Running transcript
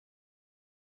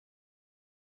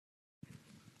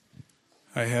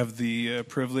I have the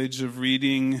privilege of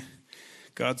reading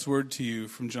God's word to you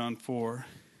from John 4.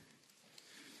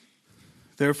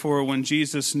 Therefore, when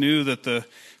Jesus knew that the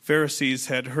Pharisees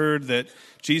had heard that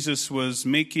Jesus was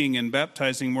making and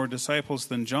baptizing more disciples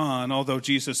than John, although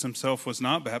Jesus himself was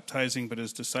not baptizing, but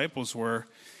his disciples were,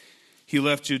 he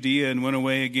left Judea and went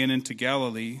away again into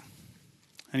Galilee,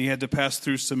 and he had to pass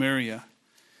through Samaria.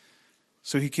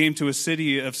 So he came to a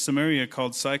city of Samaria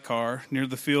called Sychar, near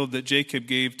the field that Jacob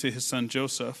gave to his son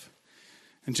Joseph.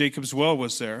 And Jacob's well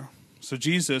was there. So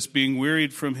Jesus, being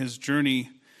wearied from his journey,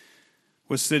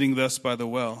 was sitting thus by the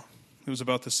well. It was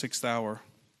about the 6th hour.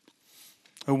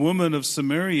 A woman of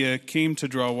Samaria came to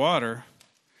draw water.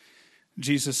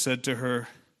 Jesus said to her,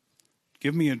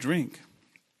 "Give me a drink."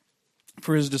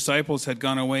 For his disciples had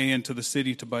gone away into the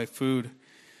city to buy food.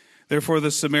 Therefore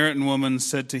the Samaritan woman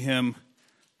said to him,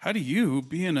 "How do you,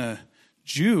 being a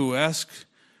Jew, ask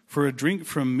for a drink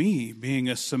from me, being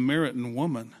a Samaritan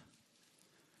woman?"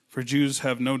 For Jews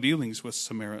have no dealings with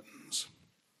Samaritans.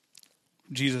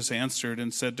 Jesus answered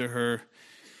and said to her,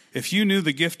 "If you knew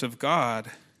the gift of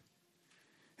God,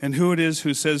 and who it is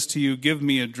who says to you, 'Give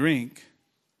me a drink,'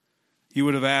 you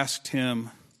would have asked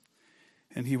him,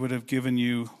 and he would have given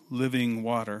you living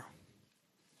water."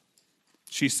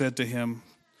 She said to him,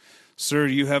 "Sir,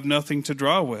 you have nothing to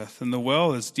draw with, and the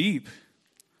well is deep.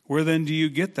 Where then do you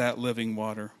get that living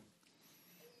water?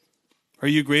 Are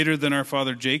you greater than our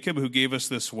father Jacob, who gave us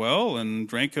this well and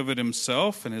drank of it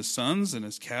himself and his sons and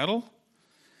his cattle?"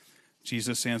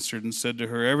 Jesus answered and said to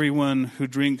her, "Everyone who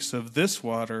drinks of this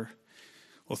water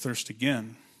will thirst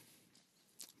again.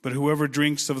 But whoever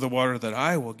drinks of the water that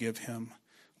I will give him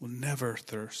will never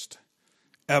thirst,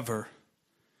 ever.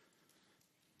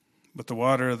 But the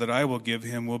water that I will give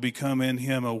him will become in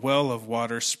him a well of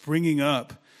water springing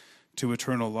up to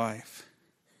eternal life."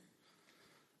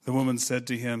 The woman said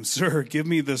to him, "Sir, give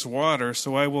me this water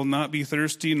so I will not be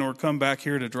thirsty nor come back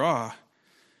here to draw."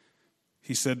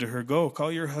 He said to her, "Go, call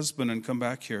your husband and come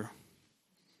back here."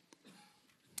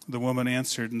 The woman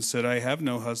answered and said, "I have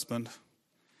no husband."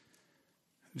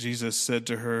 Jesus said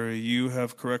to her, "You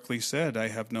have correctly said, 'I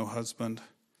have no husband,'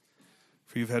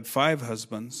 for you've had 5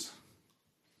 husbands.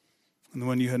 And the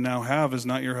one you now have is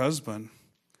not your husband.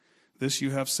 This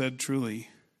you have said truly."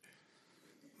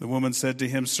 The woman said to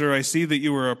him, "Sir, I see that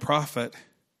you are a prophet.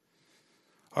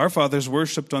 Our fathers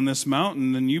worshipped on this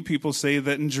mountain, and you people say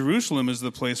that in Jerusalem is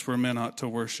the place where men ought to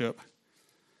worship."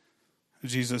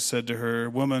 Jesus said to her,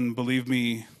 "Woman, believe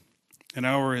me, an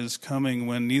hour is coming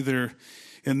when neither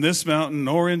in this mountain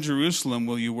nor in Jerusalem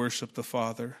will you worship the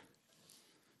Father.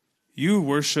 You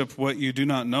worship what you do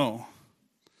not know.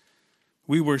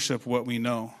 We worship what we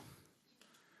know,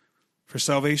 for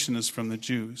salvation is from the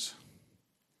Jews.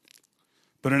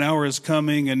 But an hour is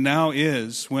coming, and now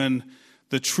is, when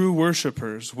the true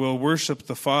worshipers will worship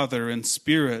the Father in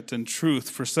spirit and truth.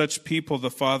 For such people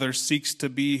the Father seeks to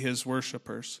be his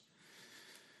worshipers.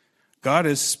 God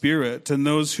is spirit, and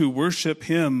those who worship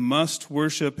him must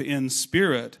worship in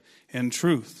spirit and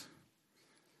truth."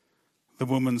 The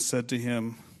woman said to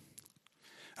him,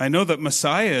 "I know that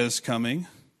Messiah is coming,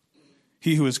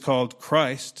 he who is called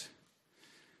Christ.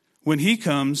 When he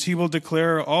comes, he will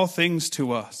declare all things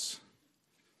to us."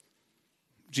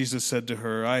 Jesus said to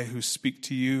her, "I who speak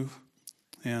to you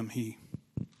am he."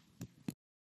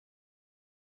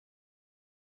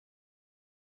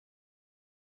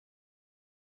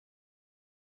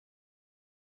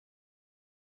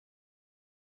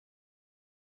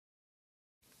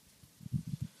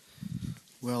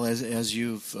 Well, as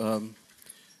you've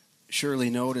surely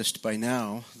noticed by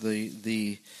now,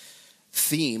 the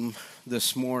theme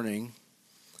this morning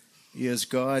is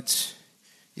God's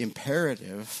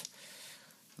imperative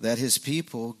that his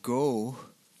people go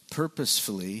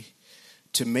purposefully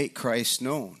to make Christ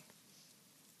known.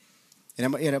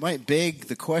 And it might beg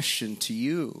the question to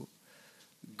you,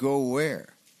 go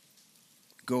where?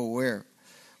 Go where?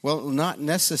 Well, not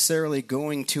necessarily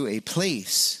going to a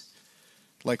place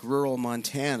like rural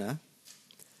Montana,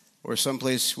 or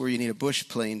someplace where you need a bush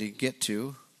plane to get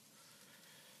to.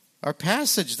 Our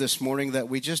passage this morning that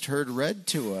we just heard read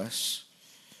to us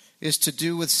is to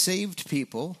do with saved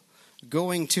people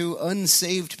going to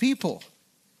unsaved people.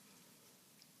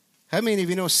 How many of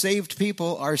you know saved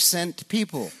people are sent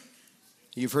people?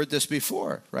 You've heard this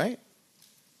before, right?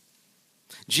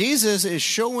 Jesus is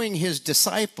showing his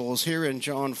disciples here in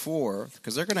John 4,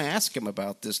 because they're going to ask him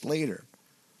about this later.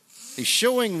 He's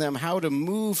showing them how to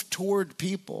move toward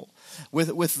people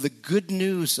with the good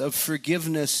news of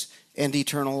forgiveness and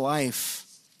eternal life.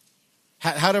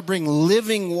 How to bring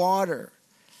living water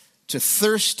to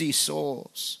thirsty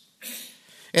souls.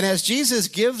 And as Jesus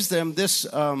gives them this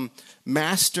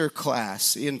master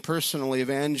class in personal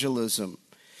evangelism,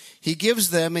 he gives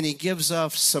them and he gives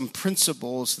us some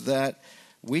principles that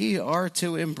we are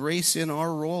to embrace in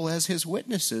our role as his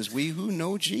witnesses. We who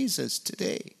know Jesus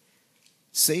today,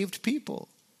 saved people,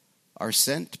 are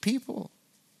sent people.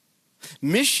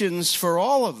 Missions for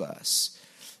all of us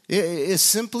is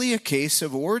simply a case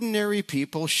of ordinary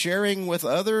people sharing with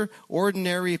other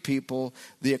ordinary people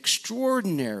the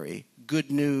extraordinary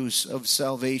good news of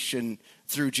salvation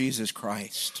through Jesus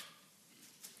Christ.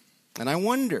 And I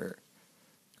wonder,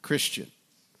 Christian,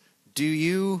 do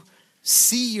you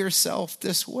see yourself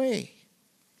this way?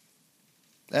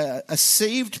 A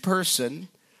saved person,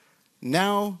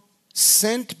 now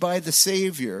sent by the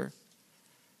Savior,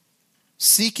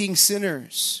 seeking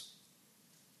sinners.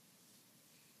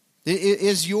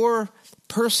 Is your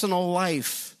personal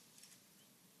life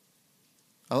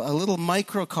a little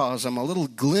microcosm, a little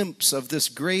glimpse of this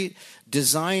great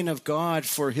design of God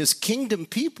for his kingdom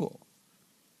people,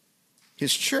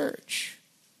 his church?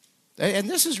 And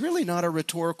this is really not a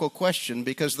rhetorical question,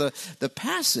 because the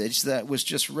passage that was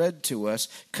just read to us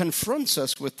confronts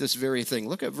us with this very thing.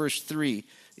 Look at verse 3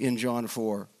 in John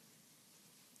 4.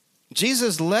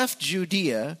 Jesus left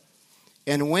Judea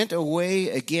and went away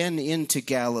again into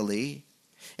Galilee,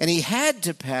 and he had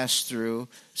to pass through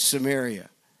Samaria.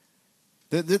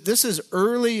 This is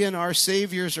early in our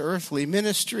Savior's earthly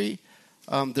ministry.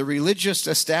 The religious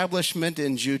establishment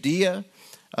in Judea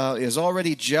is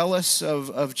already jealous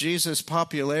of Jesus'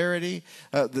 popularity.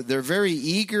 They're very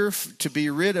eager to be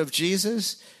rid of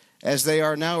Jesus, as they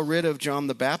are now rid of John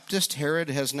the Baptist. Herod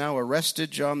has now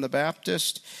arrested John the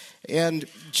Baptist. And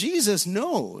Jesus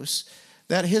knows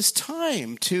that his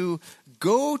time to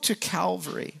go to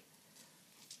Calvary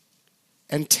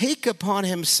and take upon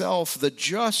himself the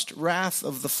just wrath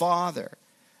of the Father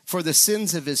for the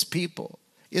sins of his people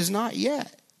is not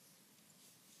yet.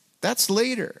 That's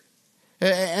later.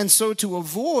 And so to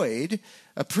avoid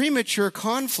a premature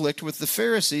conflict with the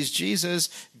Pharisees, Jesus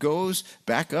goes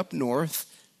back up north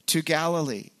to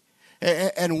Galilee.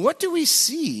 And what do we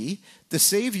see the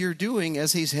Savior doing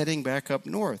as he's heading back up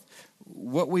north?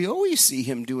 What we always see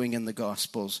him doing in the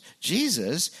Gospels.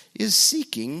 Jesus is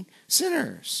seeking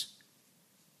sinners.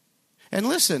 And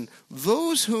listen,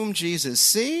 those whom Jesus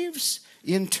saves,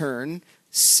 in turn,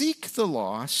 seek the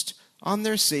lost on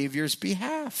their Savior's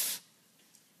behalf.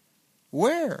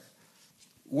 Where?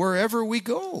 Wherever we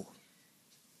go.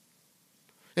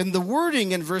 And the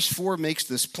wording in verse 4 makes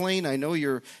this plain. I know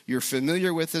you're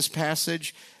familiar with this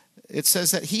passage. It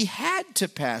says that he had to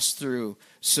pass through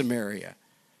Samaria.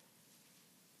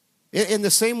 In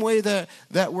the same way that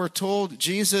we're told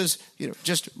Jesus,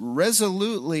 just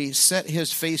resolutely set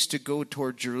his face to go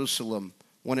toward Jerusalem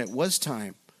when it was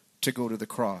time to go to the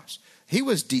cross. He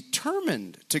was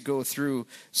determined to go through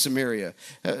Samaria,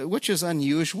 which is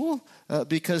unusual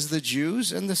because the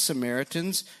Jews and the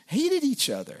Samaritans hated each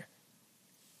other.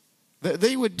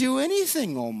 They would do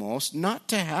anything almost not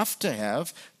to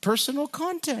have personal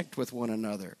contact with one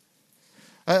another.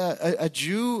 A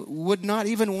Jew would not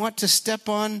even want to step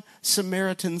on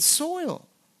Samaritan soil.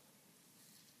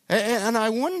 And I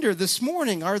wonder this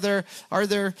morning, are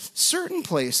there certain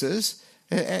places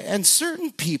and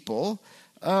certain people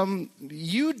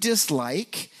you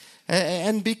dislike,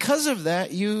 and because of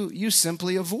that you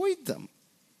simply avoid them?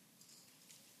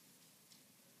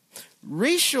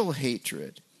 Racial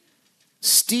hatred,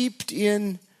 steeped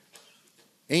in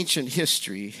ancient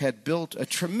history, had built a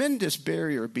tremendous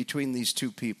barrier between these two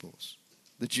peoples,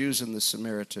 the Jews and the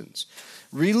Samaritans.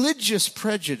 Religious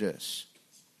prejudice,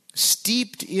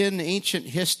 steeped in ancient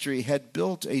history, had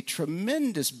built a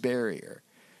tremendous barrier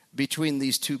between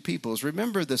these two peoples.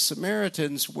 Remember, the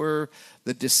Samaritans were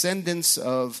the descendants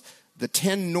of the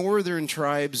 10 northern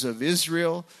tribes of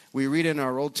Israel. We read in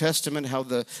our Old Testament how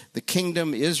the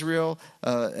kingdom Israel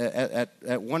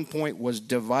at one point was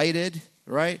divided,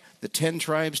 right? The 10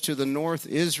 tribes to the north,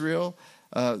 Israel,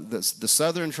 the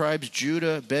southern tribes,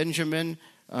 Judah, Benjamin,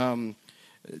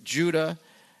 Judah.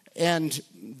 And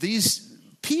these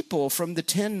people from the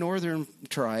 10 northern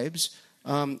tribes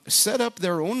set up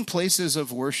their own places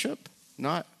of worship,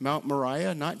 not Mount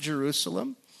Moriah, not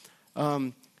Jerusalem,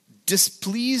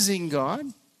 displeasing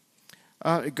God.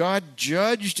 God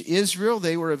judged Israel.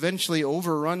 They were eventually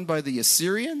overrun by the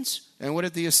Assyrians. And what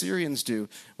did the Assyrians do?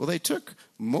 Well, they took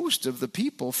most of the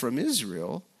people from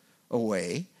Israel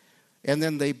away, and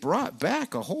then they brought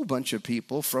back a whole bunch of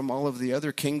people from all of the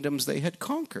other kingdoms they had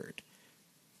conquered.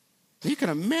 You can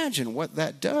imagine what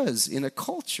that does in a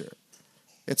culture.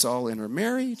 It's all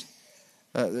intermarried.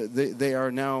 They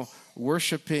are now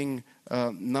worshiping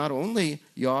not only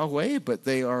Yahweh, but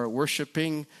they are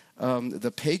worshiping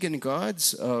the pagan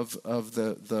gods of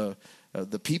the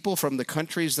people from the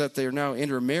countries that they're now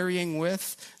intermarrying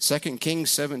with. 2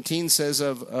 Kings 17 says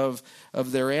of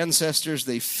their ancestors,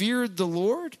 they feared the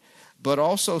Lord, but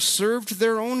also served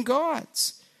their own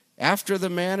gods, after the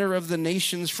manner of the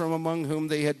nations from among whom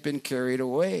they had been carried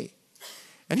away.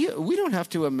 And we don't have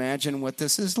to imagine what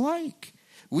this is like.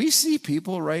 We see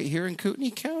people right here in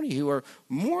Kootenai County who are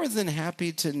more than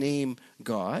happy to name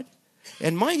God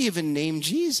and might even name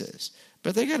Jesus.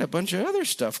 But they got a bunch of other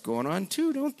stuff going on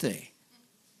too, don't they?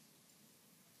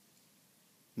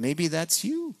 Maybe that's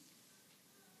you.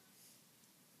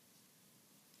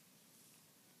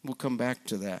 We'll come back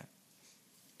to that.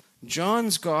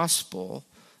 John's gospel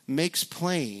makes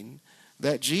plain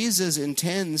that Jesus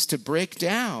intends to break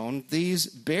down these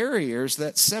barriers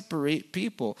that separate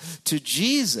people. To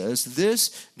Jesus,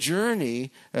 this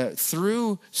journey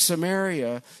through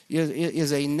Samaria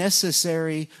is a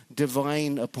necessary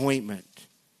divine appointment.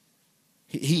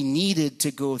 He needed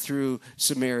to go through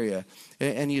Samaria.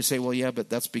 And you say, well, yeah, but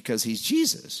that's because he's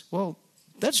Jesus. Well,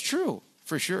 that's true,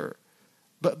 for sure.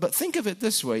 But think of it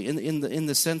this way, in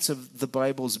the sense of the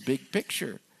Bible's big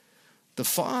picture. The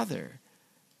Father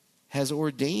has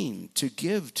ordained to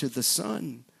give to the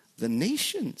Son the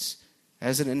nations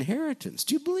as an inheritance.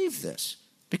 Do you believe this?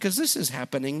 Because this is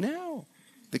happening now.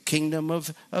 The kingdom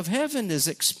of heaven is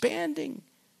expanding,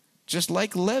 just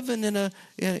like leaven in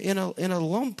a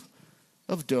lump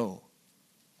of dough.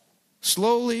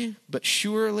 Slowly but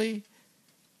surely.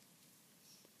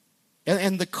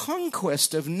 And the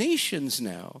conquest of nations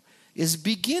now is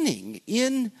beginning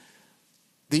in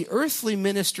the earthly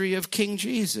ministry of King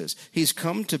Jesus. He's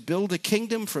come to build a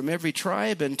kingdom from every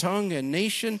tribe and tongue and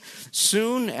nation.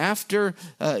 Soon after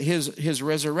his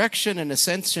resurrection and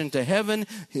ascension to heaven,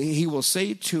 he will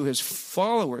say to his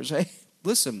followers, hey,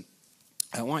 listen,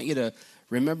 I want you to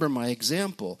remember my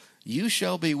example. You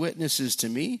shall be witnesses to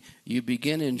me. You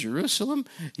begin in Jerusalem.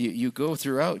 You go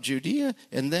throughout Judea.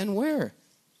 And then where?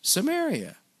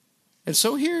 Samaria. And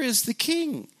so here is the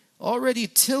king already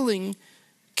tilling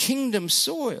kingdom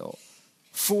soil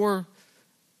for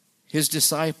his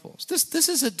disciples. This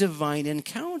is a divine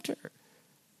encounter.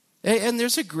 And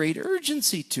there's a great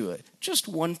urgency to it. Just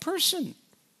one person.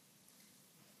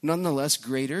 Nonetheless,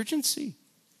 great urgency.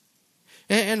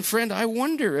 And friend, I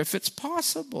wonder if it's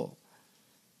possible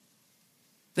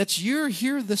that you're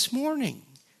here this morning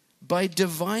by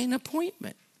divine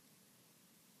appointment.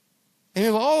 And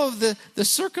of all of the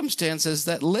circumstances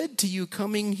that led to you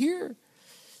coming here,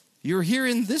 you're here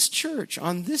in this church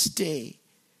on this day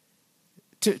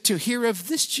to hear of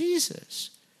this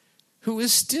Jesus who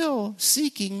is still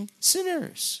seeking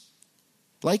sinners.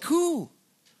 Like who?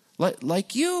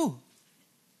 Like you.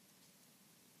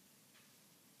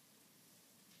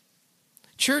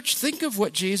 Church, think of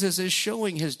what Jesus is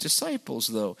showing his disciples,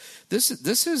 though. This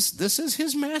is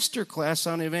his master class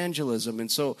on evangelism, and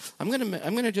so I'm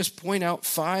gonna just point out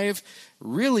 5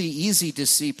 really easy to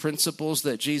see principles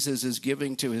that Jesus is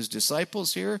giving to his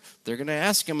disciples here. They're going to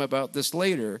ask him about this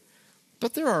later,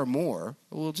 but there are more.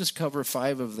 We'll just cover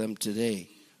 5 of them today.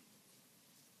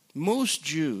 Most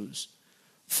Jews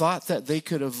thought that they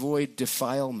could avoid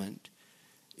defilement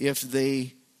if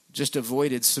they just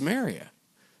avoided Samaria.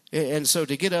 And so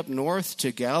to get up north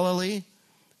to Galilee,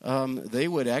 they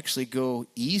would actually go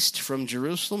east from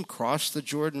Jerusalem, cross the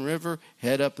Jordan River,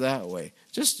 head up that way.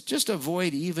 Just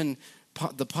avoid even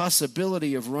the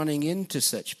possibility of running into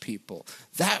such people.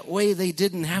 That way they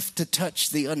didn't have to touch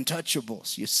the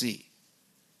untouchables, you see.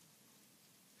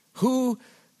 Who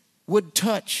would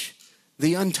touch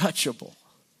the untouchable?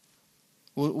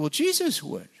 Well, Jesus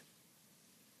would.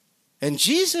 And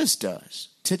Jesus does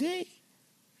today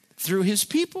through his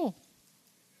people.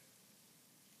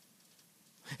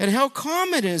 And how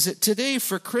common is it today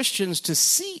for Christians to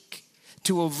seek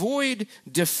to avoid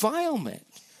defilement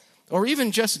or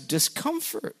even just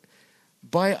discomfort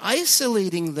by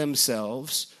isolating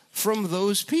themselves from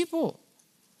those people?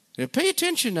 Now, pay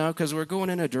attention now, because we're going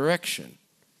in a direction.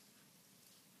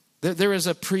 There is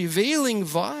a prevailing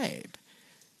vibe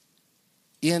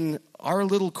in our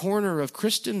little corner of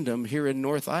Christendom here in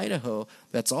North Idaho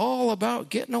that's all about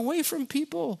getting away from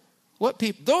people. What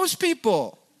people? Those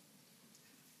people.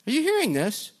 Are you hearing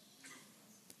this?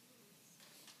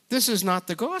 This is not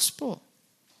the gospel.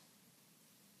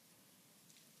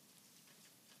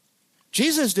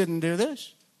 Jesus didn't do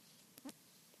this.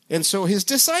 And so his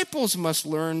disciples must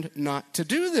learn not to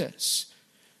do this.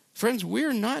 Friends,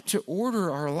 we're not to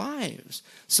order our lives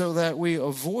so that we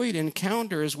avoid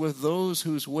encounters with those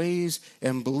whose ways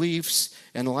and beliefs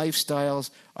and lifestyles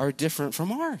are different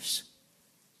from ours.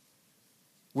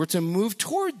 We're to move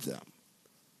toward them.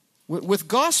 With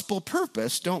gospel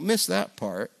purpose, don't miss that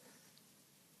part,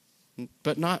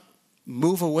 but not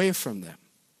move away from them.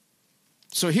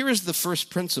 So here is the first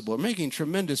principle. We're making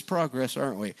tremendous progress,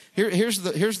 aren't we? Here's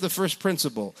the first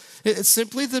principle. It's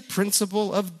simply the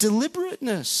principle of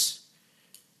deliberateness.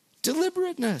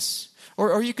 Deliberateness.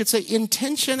 Or you could say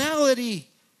intentionality.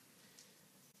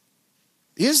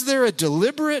 Is there a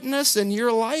deliberateness in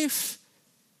your life?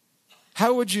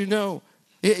 How would you know?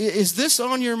 Is this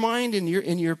on your mind in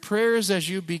your prayers as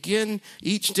you begin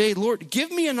each day? Lord, give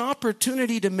me an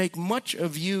opportunity to make much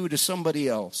of you to somebody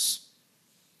else.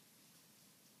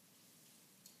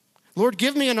 Lord,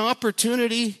 give me an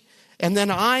opportunity and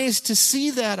then eyes to see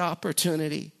that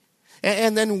opportunity.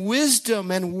 And then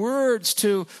wisdom and words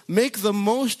to make the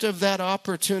most of that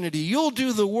opportunity. You'll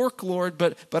do the work, Lord,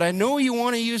 but I know you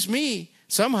want to use me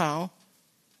somehow.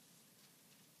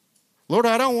 Lord,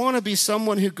 I don't want to be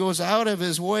someone who goes out of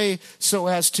his way so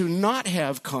as to not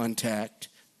have contact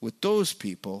with those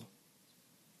people.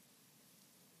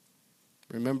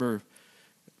 Remember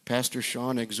Pastor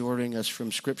Sean exhorting us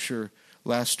from Scripture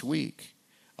last week.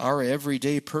 Our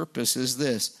everyday purpose is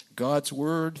this: God's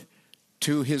word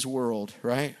to his world,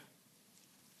 right?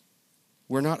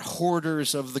 We're not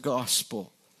hoarders of the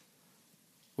gospel.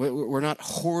 We're not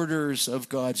hoarders of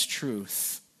God's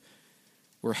truth.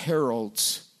 We're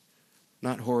heralds,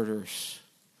 not hoarders.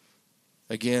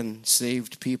 Again,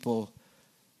 saved people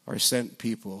are sent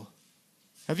people.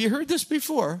 Have you heard this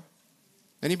before?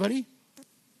 Anybody?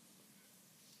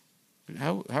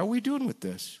 How are we doing with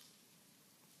this?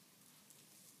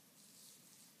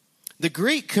 The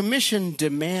Great Commission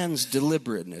demands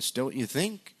deliberateness, don't you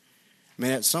think? I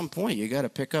mean, at some point, you got to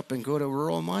pick up and go to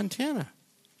rural Montana.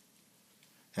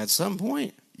 At some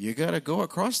point, you got to go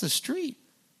across the street.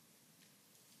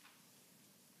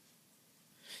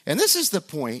 And this is the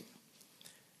point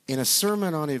in a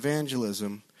sermon on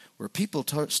evangelism where people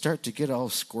start to get all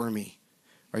squirmy.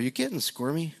 Are you getting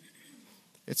squirmy?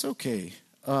 It's okay.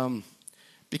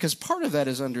 Because part of that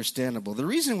is understandable. The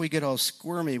reason we get all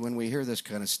squirmy when we hear this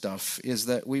kind of stuff is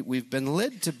that we've been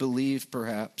led to believe,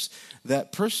 perhaps,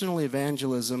 that personal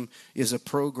evangelism is a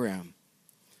program.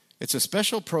 It's a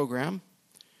special program,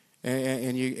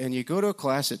 and you go to a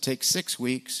class. It takes 6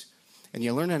 weeks, and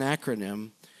you learn an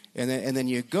acronym, and then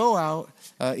you go out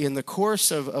in the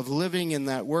course of living in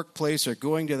that workplace or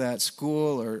going to that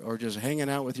school or just hanging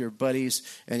out with your buddies,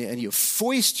 and you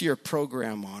foist your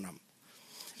program on them.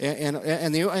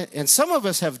 And some of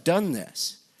us have done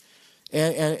this.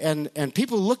 And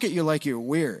people look at you like you're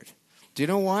weird. Do you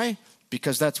know why?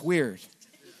 Because that's weird.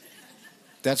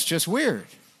 That's just weird.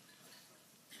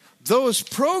 Those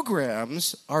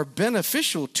programs are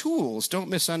beneficial tools. Don't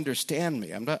misunderstand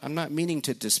me. I'm not meaning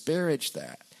to disparage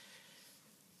that.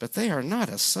 But they are not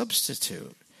a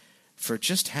substitute for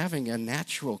just having a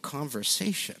natural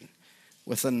conversation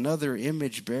with another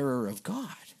image bearer of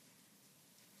God.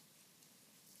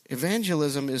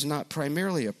 Evangelism is not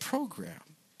primarily a program.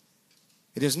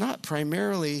 It is not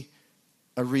primarily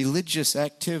a religious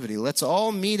activity. Let's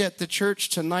all meet at the church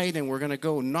tonight and we're going to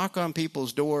go knock on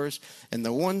people's doors. And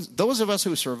those of us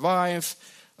who survive,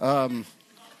 no.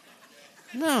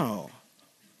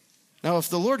 Now, if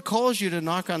the Lord calls you to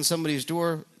knock on somebody's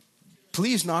door,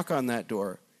 please knock on that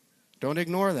door. Don't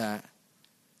ignore that.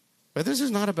 But this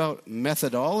is not about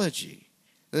methodology.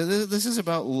 This is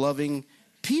about loving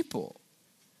people.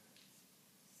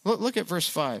 Look at verse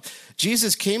 5.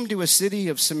 Jesus came to a city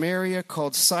of Samaria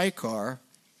called Sychar. Are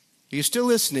you still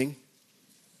listening?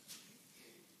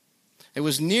 It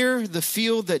was near the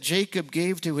field that Jacob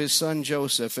gave to his son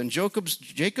Joseph, and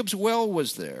Jacob's well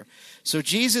was there. So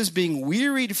Jesus, being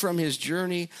wearied from his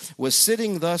journey, was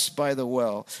sitting thus by the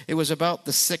well. It was about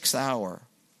the 6th hour.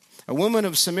 A woman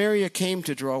of Samaria came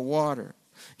to draw water.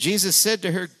 Jesus said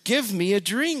to her, "Give me a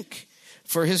drink,"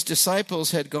 for his disciples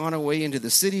had gone away into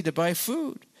the city to buy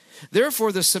food.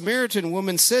 Therefore the Samaritan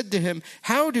woman said to him,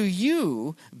 "How do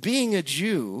you, being a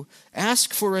Jew,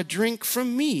 ask for a drink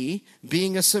from me,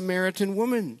 being a Samaritan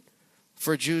woman?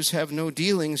 For Jews have no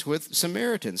dealings with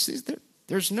Samaritans." See,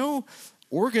 there's no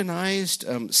organized,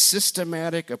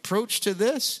 systematic approach to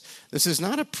this. This is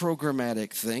not a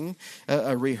programmatic thing,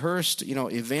 a rehearsed,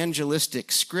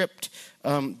 evangelistic script.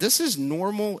 This is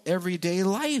normal, everyday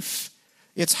life.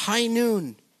 It's high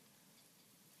noon.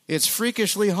 It's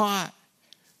freakishly hot.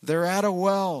 They're at a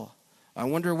well. I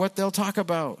wonder what they'll talk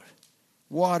about.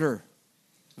 Water.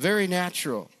 Very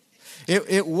natural.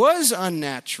 It was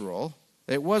unnatural.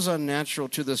 It was unnatural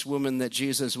to this woman that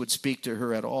Jesus would speak to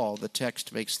her at all. The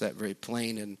text makes that very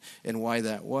plain and why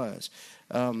that was.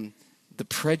 The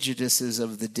prejudices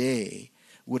of the day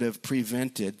would have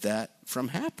prevented that from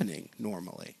happening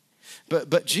normally.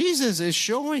 But Jesus is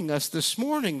showing us this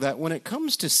morning that when it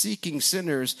comes to seeking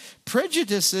sinners,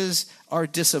 prejudices are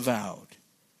disavowed.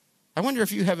 I wonder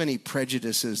if you have any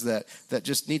prejudices that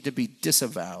just need to be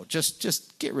disavowed.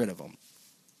 Just get rid of them.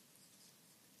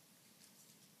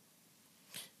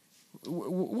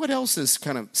 What else is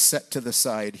kind of set to the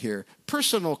side here?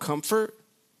 Personal comfort,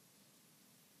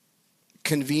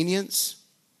 convenience.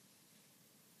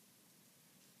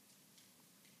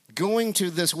 Going to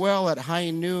this well at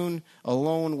high noon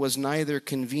alone was neither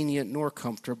convenient nor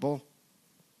comfortable.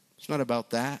 It's not about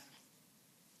that.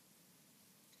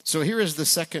 So here is the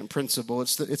second principle.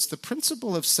 It's the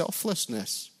principle of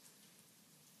selflessness.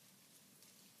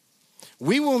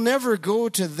 We will never go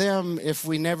to them if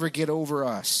we never get over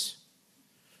us.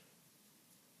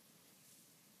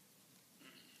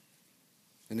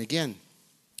 And again,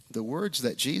 the words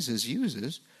that Jesus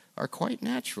uses are quite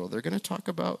natural. They're going to talk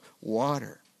about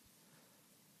water.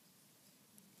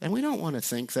 And we don't want to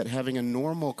think that having a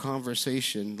normal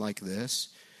conversation like this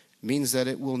means that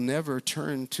it will never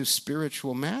turn to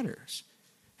spiritual matters.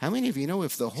 How many of you know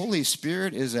if the Holy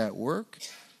Spirit is at work,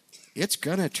 it's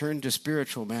going to turn to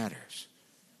spiritual matters?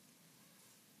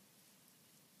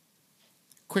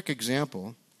 Quick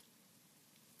example.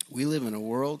 We live in a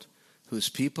world whose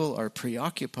people are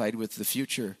preoccupied with the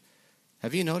future.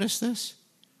 Have you noticed this?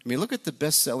 I mean, look at the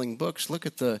best-selling books. Look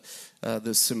at the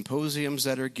symposiums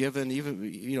that are given,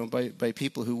 even by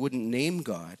people who wouldn't name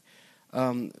God.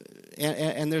 And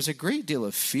there's a great deal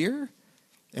of fear,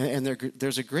 and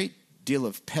there's a great deal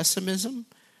of pessimism.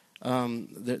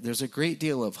 There's a great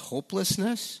deal of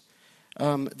hopelessness.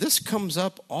 This comes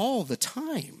up all the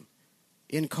time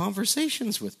in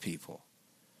conversations with people.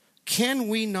 Can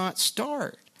we not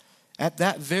start at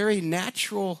that very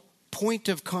natural point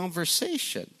of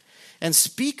conversation and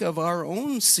speak of our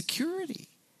own security,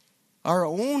 our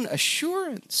own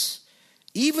assurance,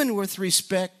 even with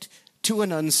respect to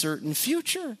an uncertain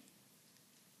future?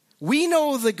 We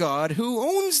know the God who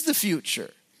owns the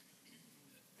future.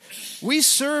 We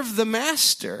serve the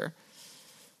Master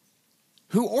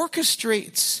who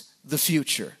orchestrates the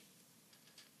future.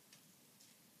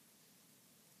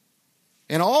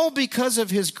 And all because of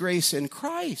his grace in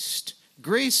Christ,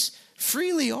 grace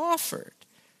freely offered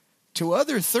to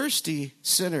other thirsty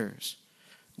sinners.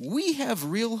 We have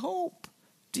real hope.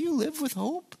 Do you live with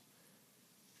hope?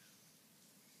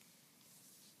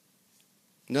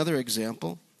 Another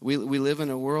example, we live in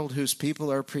a world whose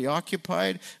people are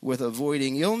preoccupied with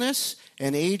avoiding illness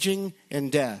and aging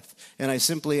and death. And I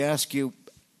simply ask you,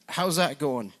 how's that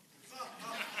going?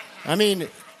 I mean,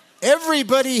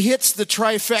 everybody hits the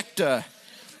trifecta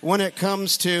when it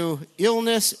comes to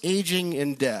illness, aging,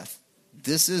 and death.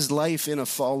 This is life in a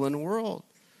fallen world.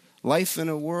 Life in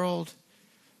a world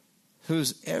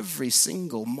whose every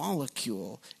single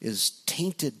molecule is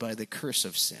tainted by the curse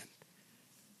of sin.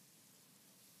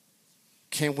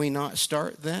 Can we not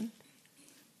start then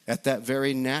at that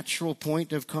very natural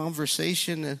point of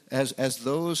conversation as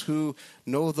those who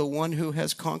know the one who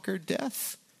has conquered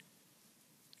death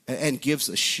and gives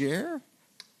a share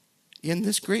in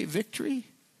this great victory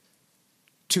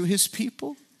to his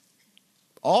people?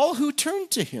 All who turn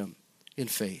to him in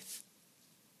faith.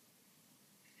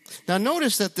 Now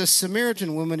notice that this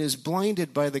Samaritan woman is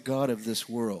blinded by the god of this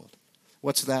world.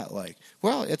 What's that like?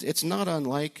 Well, it's not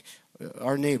unlike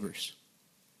our neighbors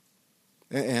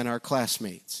and our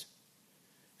classmates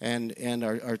and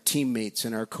our teammates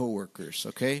and our coworkers,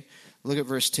 okay? Look at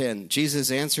verse 10. Jesus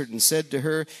answered and said to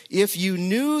her, "If you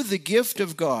knew the gift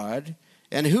of God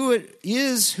and who it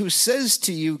is who says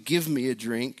to you, 'Give me a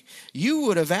drink,' you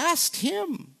would have asked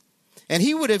him, and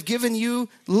he would have given you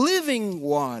living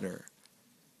water."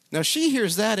 Now she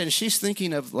hears that, and she's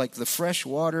thinking of like the fresh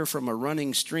water from a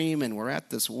running stream, and we're at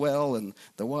this well, and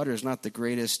the water is not the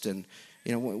greatest, and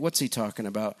what's he talking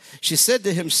about? She said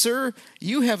to him, "Sir,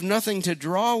 you have nothing to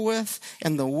draw with,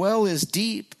 and the well is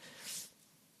deep.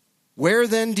 Where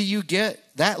then do you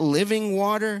get that living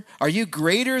water? Are you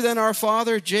greater than our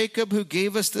father Jacob, who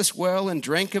gave us this well and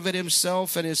drank of it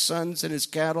himself and his sons and his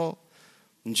cattle?"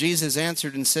 And Jesus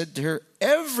answered and said to her,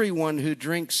 "Everyone who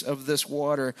drinks of this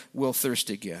water will thirst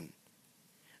again.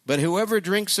 But whoever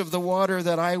drinks of the water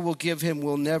that I will give him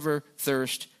will never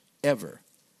thirst ever.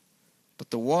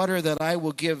 But the water that I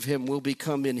will give him will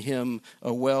become in him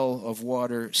a well of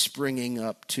water springing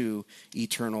up to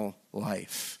eternal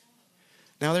life."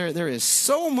 Now, there is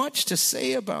so much to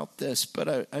say about this,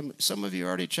 but some of you are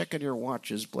already checking your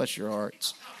watches. Bless your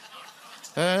hearts.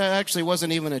 That actually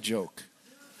wasn't even a joke.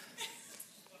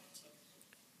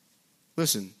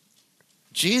 Listen,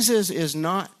 Jesus is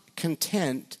not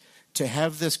content to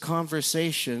have this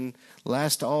conversation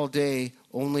last all day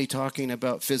only talking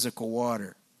about physical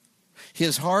water.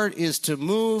 His heart is to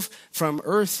move from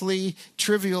earthly,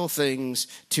 trivial things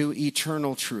to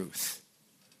eternal truth.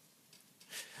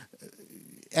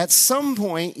 At some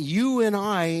point, you and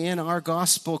I, in our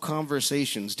gospel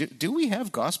conversations, do we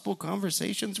have gospel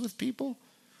conversations with people?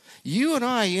 You and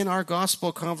I, in our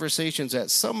gospel conversations, at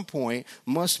some point,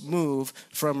 must move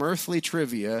from earthly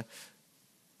trivia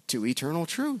to eternal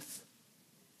truth.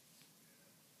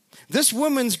 This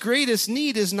woman's greatest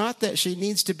need is not that she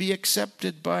needs to be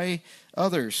accepted by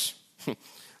others,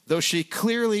 though she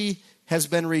clearly has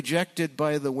been rejected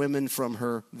by the women from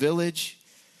her village.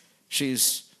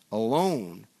 She's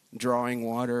alone drawing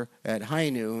water at high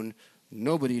noon.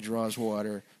 Nobody draws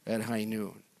water at high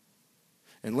noon,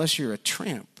 unless you're a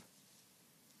tramp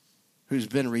who's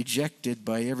been rejected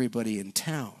by everybody in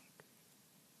town,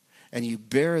 and you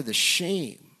bear the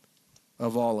shame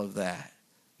of all of that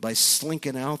by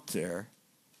slinking out there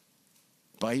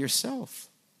by yourself.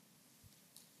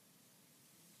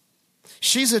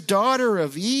 She's a daughter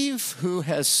of Eve who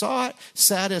has sought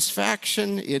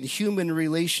satisfaction in human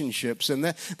relationships, and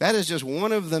that is just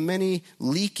one of the many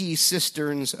leaky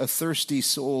cisterns a thirsty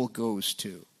soul goes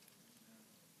to.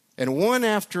 And one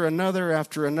after another,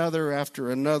 after another, after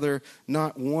another,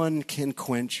 not one can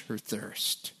quench her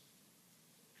thirst.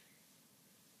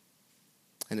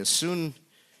 And as soon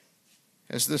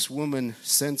as this woman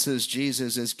senses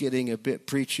Jesus is getting a bit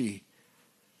preachy,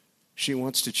 she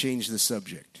wants to change the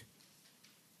subject.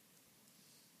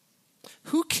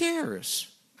 Who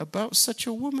cares about such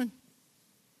a woman?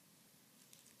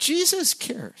 Jesus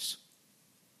cares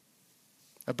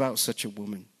about such a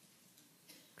woman.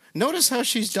 Notice how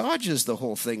she dodges the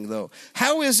whole thing, though.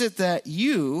 How is it that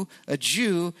you, a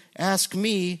Jew, ask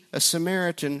me, a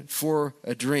Samaritan, for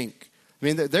a drink? I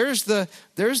mean, there's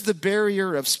the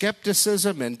barrier of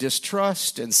skepticism and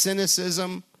distrust and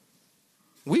cynicism.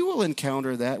 We will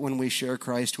encounter that when we share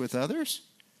Christ with others.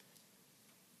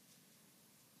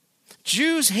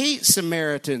 Jews hate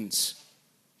Samaritans.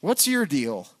 What's your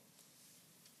deal?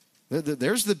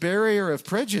 There's the barrier of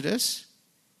prejudice.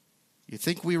 You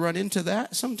think we run into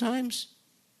that sometimes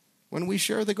when we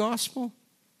share the gospel?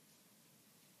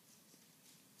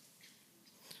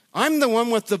 I'm the one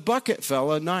with the bucket,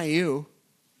 fella, not you.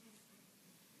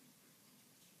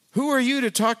 Who are you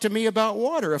to talk to me about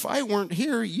water? If I weren't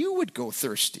here, you would go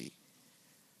thirsty.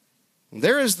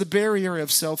 There is the barrier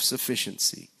of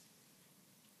self-sufficiency.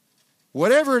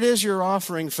 Whatever it is you're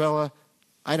offering, fella,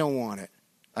 I don't want it.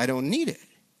 I don't need it.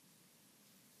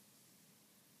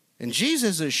 And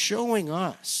Jesus is showing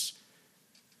us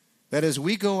that as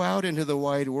we go out into the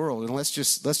wide world, and let's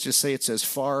just say it's as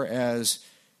far as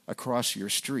across your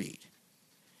street,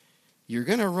 you're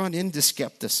going to run into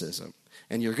skepticism,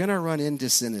 and you're going to run into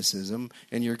cynicism,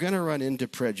 and you're going to run into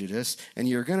prejudice, and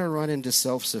you're going to run into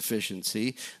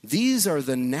self-sufficiency. These are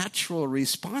the natural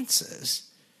responses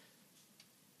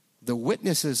the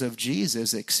witnesses of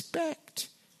Jesus expect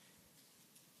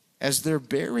as they're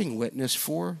bearing witness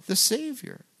for the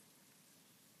Savior.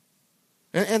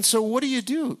 And so what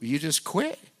do? You just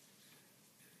quit?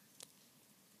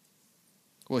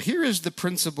 Well, here is the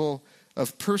principle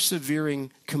of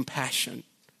persevering compassion.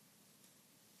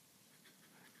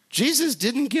 Jesus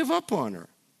didn't give up on her.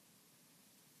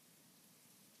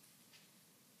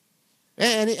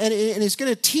 And he's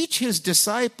going to teach his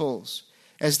disciples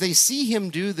as they see him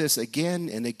do this again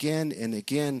and again and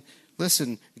again.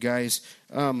 Listen, guys,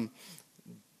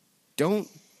 don't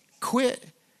quit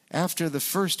after the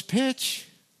first pitch.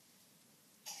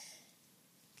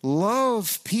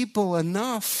 Love people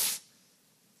enough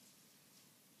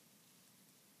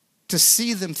to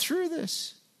see them through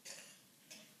this.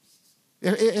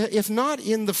 If not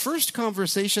in the first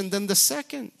conversation, then the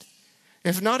second.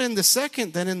 If not in the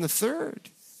second, then in the third.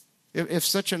 If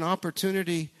such an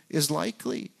opportunity is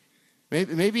likely.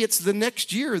 Maybe it's the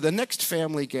next year, the next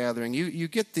family gathering. You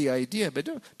get the idea, but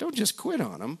don't just quit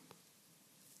on them.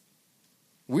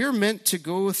 We're meant to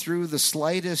go through the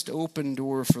slightest open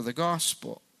door for the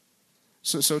gospel.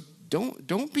 So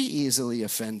don't be easily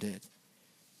offended.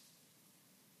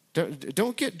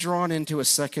 Don't get drawn into a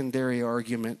secondary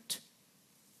argument.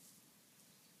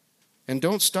 And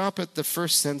don't stop at the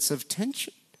first sense of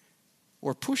tension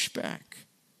or pushback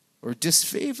or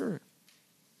disfavor.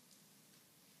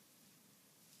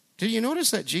 Do you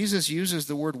notice that Jesus uses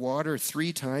the word water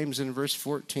 3 times in verse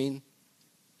 14?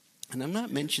 And I'm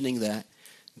not mentioning that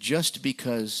just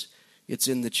because it's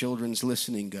in the children's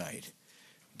listening guide,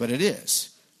 but it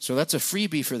is. So that's a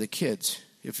freebie for the kids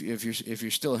if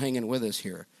you're still hanging with us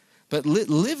here. But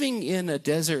living in a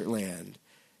desert land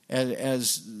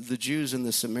as the Jews and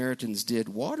the Samaritans did,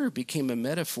 water became a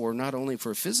metaphor not only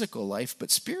for physical life,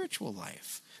 but spiritual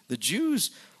life. The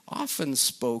Jews often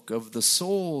spoke of the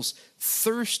soul's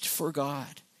thirst for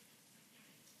God.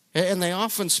 And they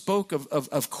often spoke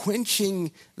of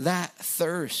quenching that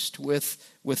thirst with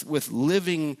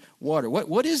living water.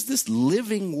 What is this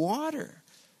living water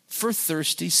for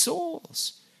thirsty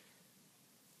souls?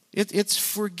 It's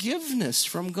forgiveness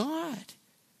from God.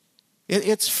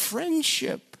 It's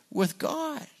friendship with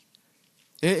God.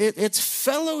 It's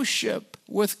fellowship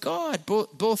with God,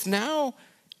 both now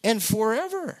and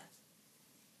forever.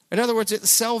 In other words, it's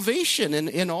salvation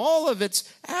in all of its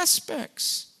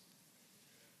aspects.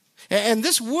 And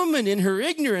this woman in her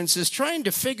ignorance is trying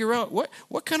to figure out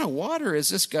what kind of water is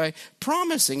this guy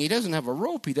promising. He doesn't have a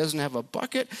rope. He doesn't have a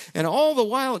bucket. And all the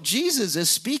while, Jesus is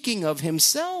speaking of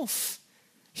himself.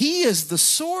 He is the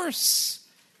source.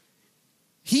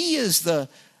 He is the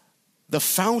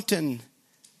fountain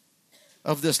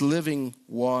of this living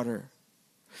water.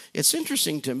 It's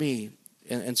interesting to me,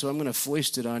 and so I'm going to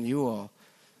foist it on you all,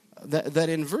 that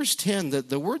in verse 10, that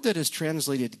the word that is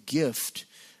translated gift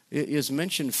is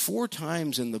mentioned 4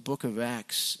 times in the book of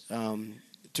Acts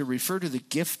to refer to the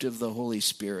gift of the Holy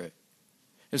Spirit.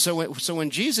 And so when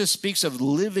Jesus speaks of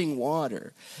living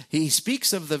water, he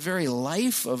speaks of the very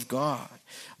life of God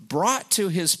brought to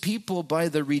his people by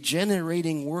the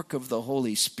regenerating work of the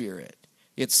Holy Spirit.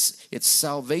 It's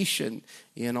salvation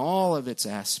in all of its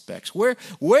aspects.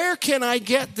 Where can I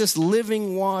get this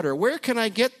living water? Where can I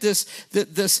get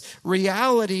this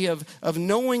reality of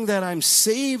knowing that I'm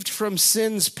saved from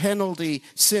sin's penalty,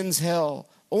 sin's hell?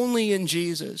 Only in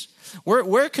Jesus.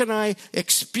 Where can I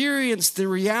experience the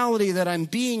reality that I'm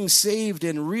being saved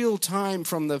in real time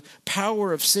from the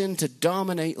power of sin to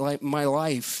dominate my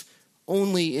life?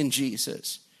 Only in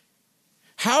Jesus.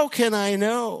 How can I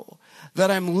know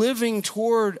that I'm living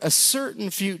toward a certain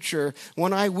future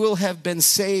when I will have been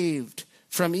saved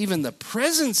from even the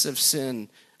presence of sin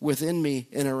within me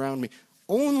and around me?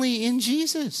 Only in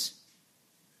Jesus.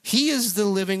 He is the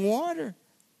living water.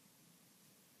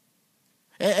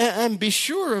 And be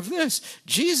sure of this,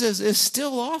 Jesus is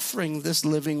still offering this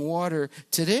living water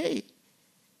today.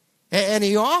 And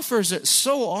he offers it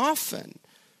so often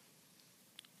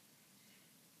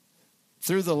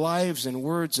through the lives and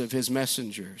words of his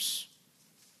messengers,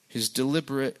 his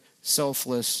deliberate,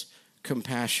 selfless,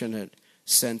 compassionate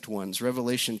sent ones.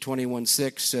 Revelation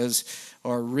 21:6 says,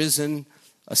 our risen,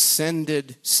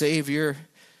 ascended Savior,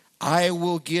 I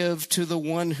will give to the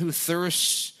one who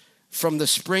thirsts from the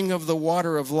spring of the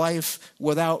water of life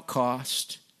without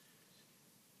cost.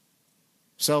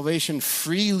 Salvation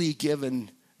freely given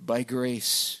by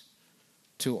grace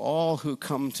to all who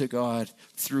come to God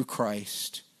through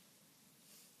Christ.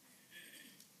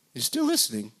 You still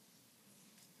listening?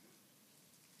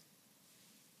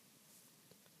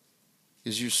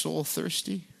 Is your soul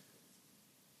thirsty?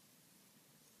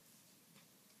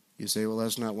 You say, well,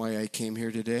 that's not why I came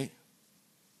here today.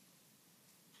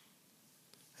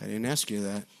 I didn't ask you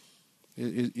that.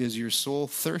 Is your soul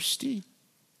thirsty?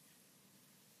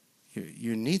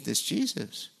 You need this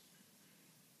Jesus.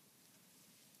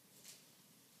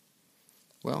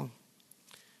 Well,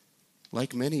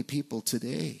 like many people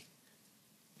today,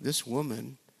 this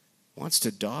woman wants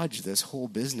to dodge this whole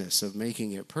business of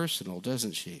making it personal,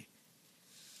 doesn't she?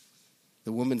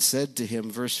 The woman said to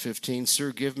him, verse 15,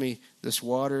 Sir, give me this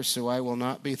water so I will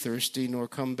not be thirsty nor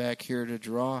come back here to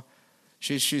draw.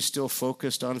 She's still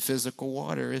focused on physical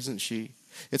water, isn't she?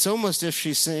 It's almost if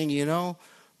she's saying,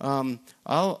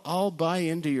 I'll buy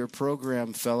into your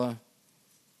program, fella,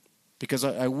 because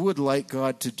I would like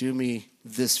God to do me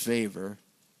this favor.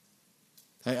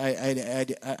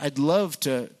 I'd love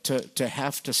to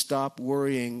have to stop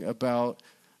worrying about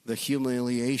the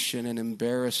humiliation and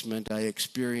embarrassment I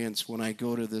experience when I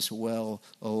go to this well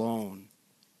alone.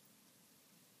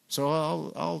 So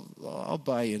I'll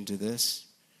buy into this.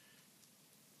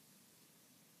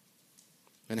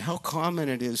 And how common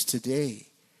it is today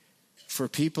for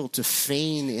people to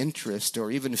feign interest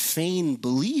or even feign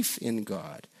belief in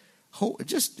God.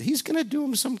 He's going to do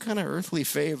them some kind of earthly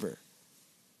favor.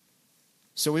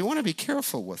 So we want to be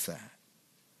careful with that.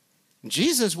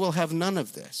 Jesus will have none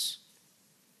of this.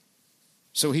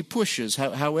 So he pushes,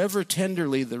 however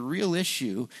tenderly, the real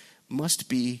issue must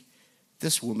be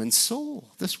this woman's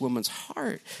soul, this woman's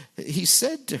heart. He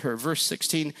said to her, verse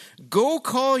 16, go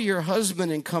call your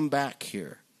husband and come back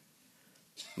here.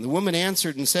 And the woman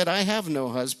answered and said, I have no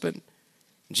husband.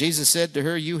 Jesus said to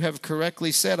her, you have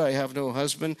correctly said, I have no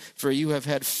husband, for you have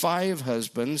had 5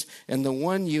 husbands, and the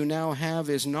one you now have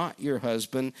is not your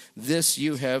husband. This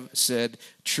you have said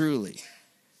truly.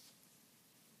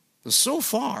 So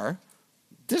far,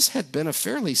 this had been a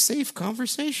fairly safe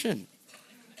conversation.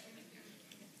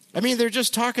 I mean, they're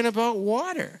just talking about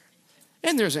water.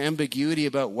 And there's ambiguity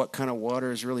about what kind of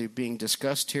water is really being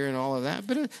discussed here and all of that.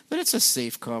 But it's a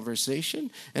safe conversation.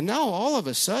 And now all of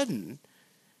a sudden,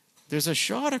 there's a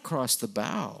shot across the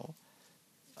bow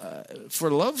for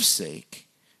love's sake.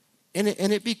 And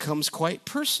it becomes quite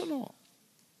personal.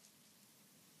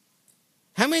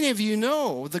 How many of you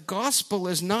know the gospel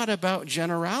is not about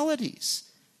generalities?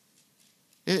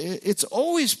 It's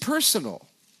always personal.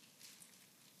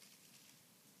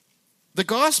 The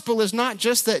gospel is not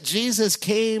just that Jesus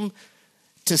came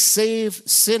to save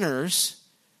sinners.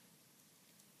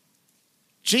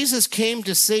 Jesus came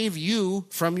to save you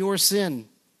from your sin.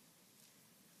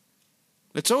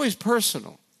 It's always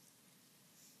personal,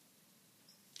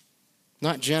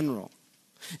 not general.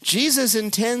 Jesus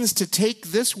intends to take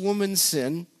this woman's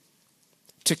sin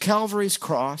to Calvary's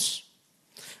cross,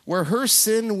 where her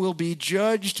sin will be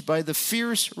judged by the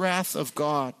fierce wrath of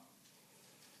God.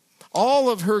 All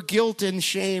of her guilt and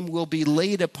shame will be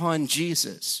laid upon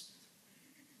Jesus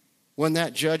when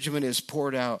that judgment is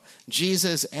poured out.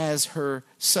 Jesus as her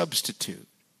substitute.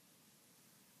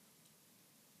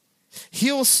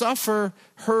 He'll suffer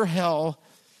her hell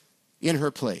in her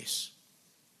place.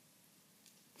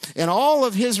 And all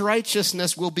of his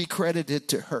righteousness will be credited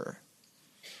to her.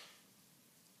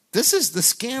 This is the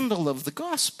scandal of the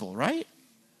gospel, right?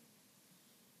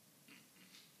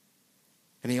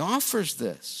 And he offers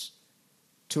this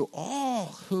to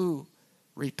all who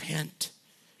repent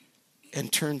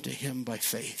and turn to him by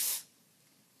faith.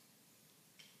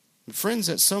 And friends,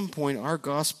 at some point, our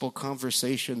gospel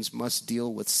conversations must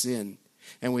deal with sin.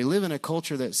 And we live in a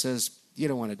culture that says, you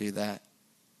don't want to do that.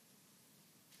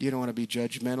 You don't want to be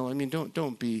judgmental. I mean,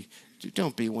 don't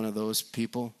be one of those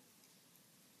people.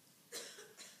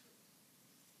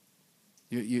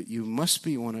 You must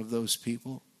be one of those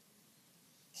people.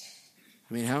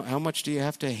 I mean, how much do you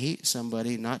have to hate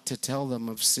somebody not to tell them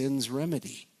of sin's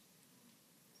remedy?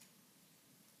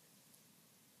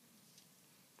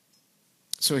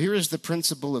 So here is the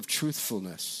principle of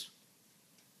truthfulness.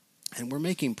 And we're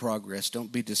making progress.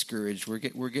 Don't be discouraged.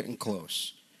 We're getting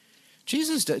close.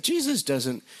 Jesus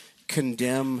doesn't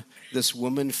condemn this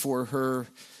woman for her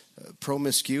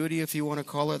promiscuity, if you want to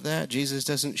call it that. Jesus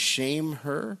doesn't shame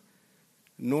her,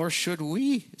 nor should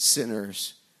we,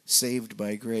 sinners saved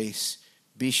by grace,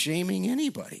 be shaming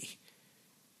anybody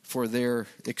for their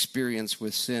experience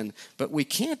with sin. But we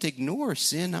can't ignore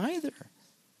sin either.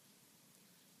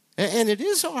 And it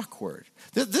is awkward.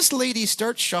 This lady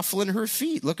starts shuffling her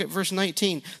feet. Look at verse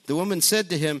 19. The woman said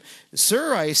to him,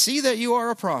 "Sir, I see that you are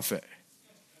a prophet."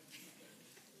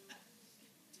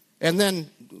 And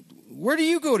then, where do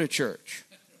you go to church?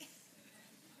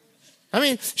 I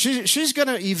mean, she's going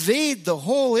to evade the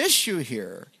whole issue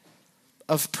here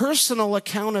of personal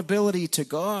accountability to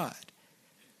God.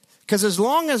 Because as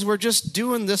long as we're just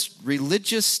doing this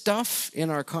religious stuff in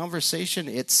our conversation,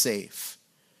 it's safe.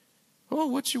 Oh,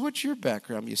 what's your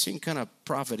background? You seem kind of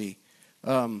prophet-y.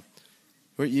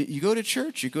 You go to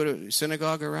church? You go to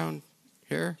synagogue around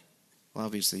here? Well,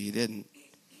 obviously you didn't.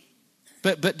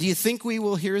 But do you think we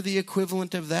will hear the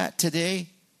equivalent of that today?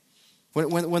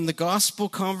 When the gospel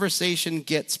conversation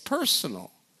gets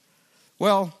personal?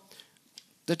 Well,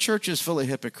 the church is full of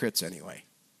hypocrites anyway.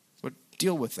 But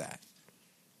deal with that.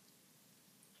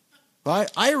 Well,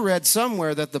 I read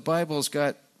somewhere that the Bible's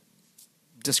got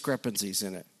discrepancies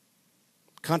in it.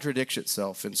 Contradicts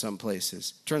itself in some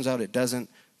places. Turns out it doesn't,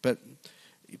 but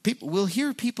we'll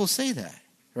hear people say that,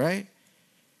 right?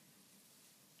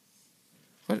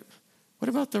 What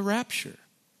about the rapture?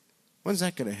 When's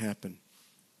that going to happen?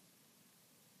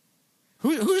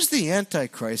 Who's the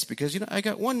Antichrist? Because, I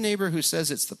got one neighbor who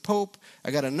says it's the Pope. I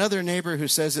got another neighbor who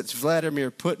says it's Vladimir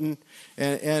Putin.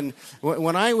 And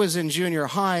when I was in junior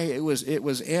high, it was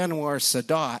Anwar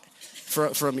Sadat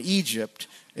from Egypt.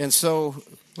 And so,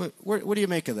 what do you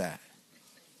make of that?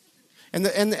 And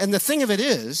the thing of it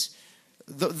is,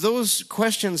 those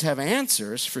questions have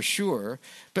answers for sure,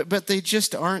 but they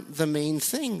just aren't the main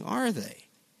thing, are they?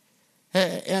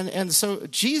 And so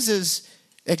Jesus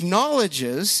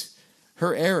acknowledges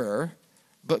her error,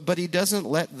 but he doesn't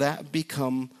let that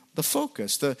become the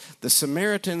focus. The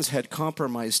Samaritans had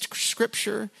compromised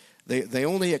Scripture. They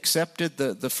only accepted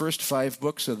the first 5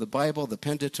 books of the Bible, the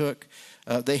Pentateuch.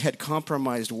 They had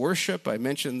compromised worship. I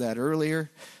mentioned that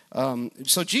earlier.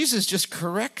 So Jesus just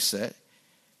corrects it,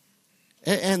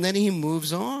 and then he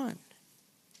moves on.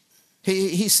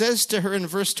 He says to her in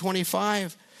verse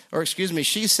 25,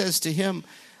 she says to him,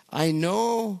 "I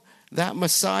know that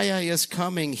Messiah is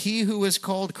coming, he who is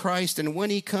called Christ, and when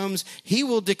he comes, he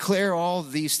will declare all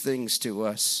these things to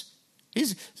us.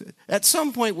 At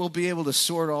some point, we'll be able to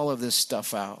sort all of this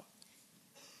stuff out.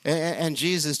 And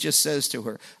Jesus just says to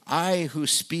her, I who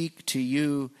speak to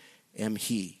you am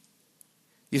he.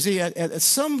 You see, at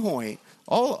some point,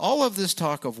 all of this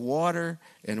talk of water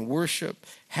and worship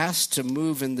has to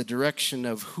move in the direction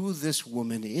of who this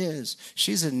woman is.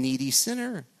 She's a needy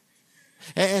sinner.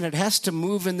 And it has to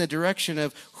move in the direction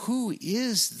of who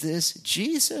is this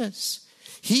Jesus?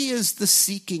 He is the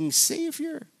seeking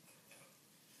Savior.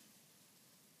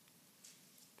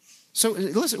 So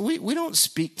listen, we don't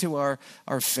speak to our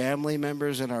family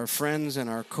members and our friends and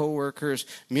our coworkers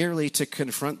merely to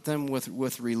confront them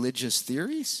with religious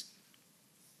theories.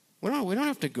 We don't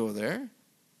have to go there.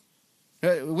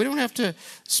 We don't have to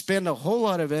spend a whole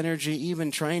lot of energy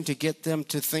even trying to get them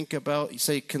to think about,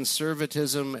 say,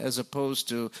 conservatism as opposed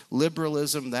to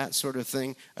liberalism, that sort of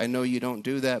thing. I know you don't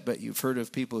do that, but you've heard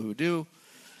of people who do.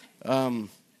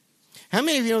 How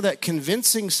many of you know that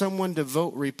convincing someone to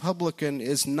vote Republican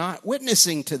is not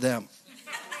witnessing to them?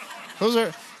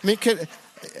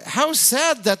 How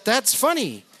sad that that's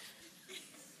funny.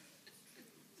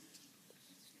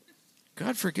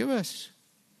 God forgive us.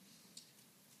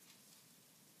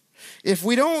 If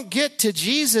we don't get to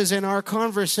Jesus in our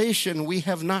conversation, we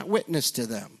have not witnessed to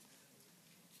them.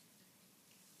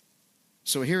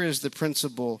 So here is the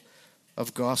principle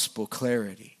of gospel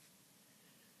clarity.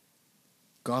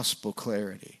 Gospel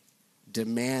clarity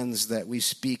demands that we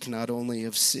speak not only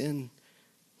of sin,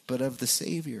 but of the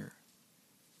Savior.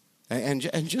 And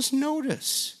just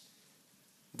notice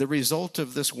the result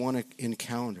of this one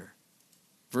encounter.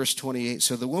 Verse 28,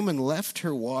 so the woman left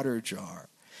her water jar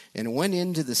and went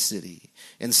into the city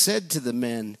and said to the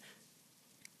men,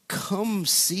 come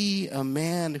see a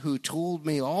man who told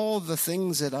me all the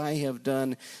things that I have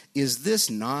done. Is this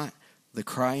not the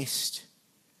Christ?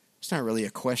 It's not really a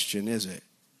question, is it?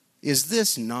 Is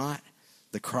this not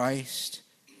the Christ?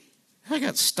 I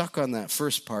got stuck on that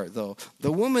first part, though.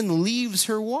 The woman leaves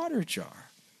her water jar.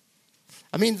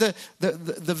 I mean, the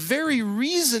very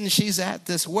reason she's at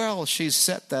this well, she's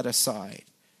set that aside.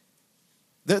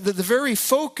 The very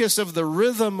focus of the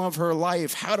rhythm of her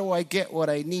life, how do I get what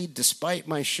I need despite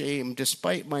my shame,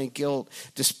 despite my guilt,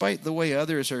 despite the way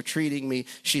others are treating me,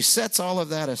 she sets all of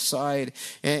that aside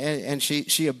and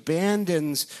she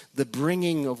abandons the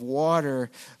bringing of water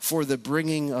for the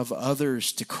bringing of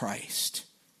others to Christ.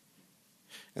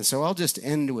 And so I'll just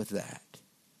end with that.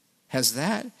 Has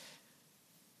that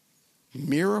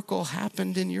miracle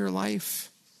happened in your life?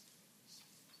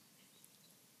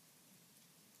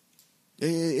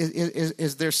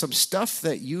 Is there some stuff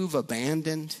that you've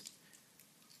abandoned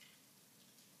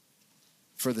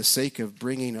for the sake of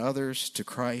bringing others to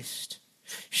Christ?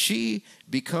 She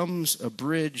becomes a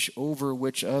bridge over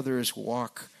which others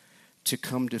walk to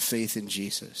come to faith in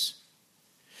Jesus.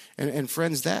 And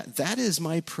friends, that is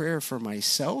my prayer for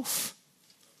myself.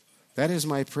 That is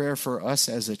my prayer for us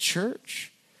as a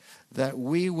church, that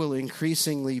we will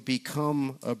increasingly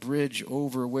become a bridge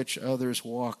over which others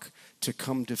walk to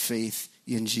come to faith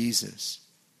in Jesus.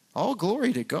 All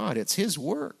glory to God. It's his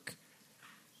work.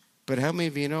 But how many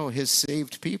of you know his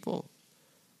saved people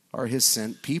are his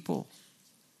sent people?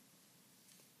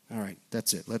 All right,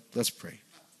 that's it. Let's pray.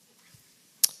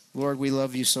 Lord, we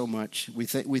love you so much. We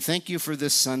thank you for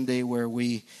this Sunday where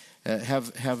we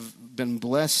have been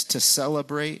blessed to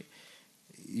celebrate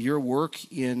your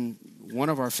work in one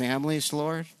of our families,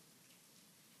 Lord,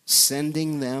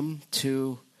 sending them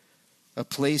to a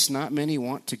place not many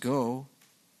want to go.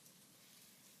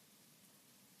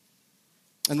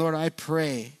 And Lord, I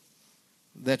pray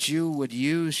that you would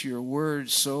use your word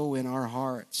so in our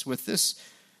hearts with this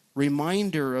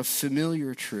reminder of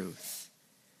familiar truth.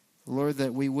 Lord,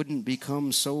 that we wouldn't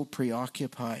become so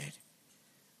preoccupied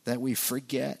that we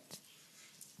forget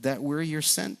that we're your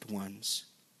sent ones.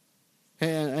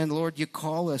 And Lord, you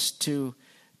call us to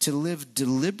live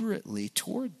deliberately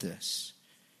toward this.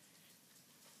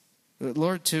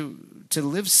 Lord, to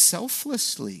live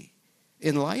selflessly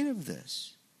in light of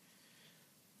this.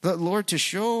 But Lord, to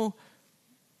show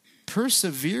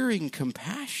persevering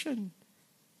compassion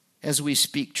as we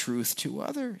speak truth to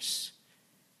others.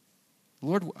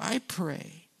 Lord, I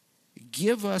pray,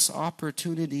 give us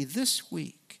opportunity this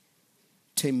week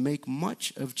to make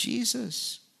much of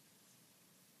Jesus.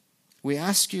 We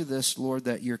ask you this, Lord,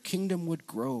 that your kingdom would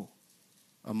grow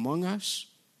among us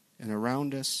and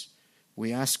around us.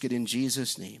 We ask it in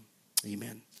Jesus' name.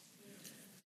 Amen.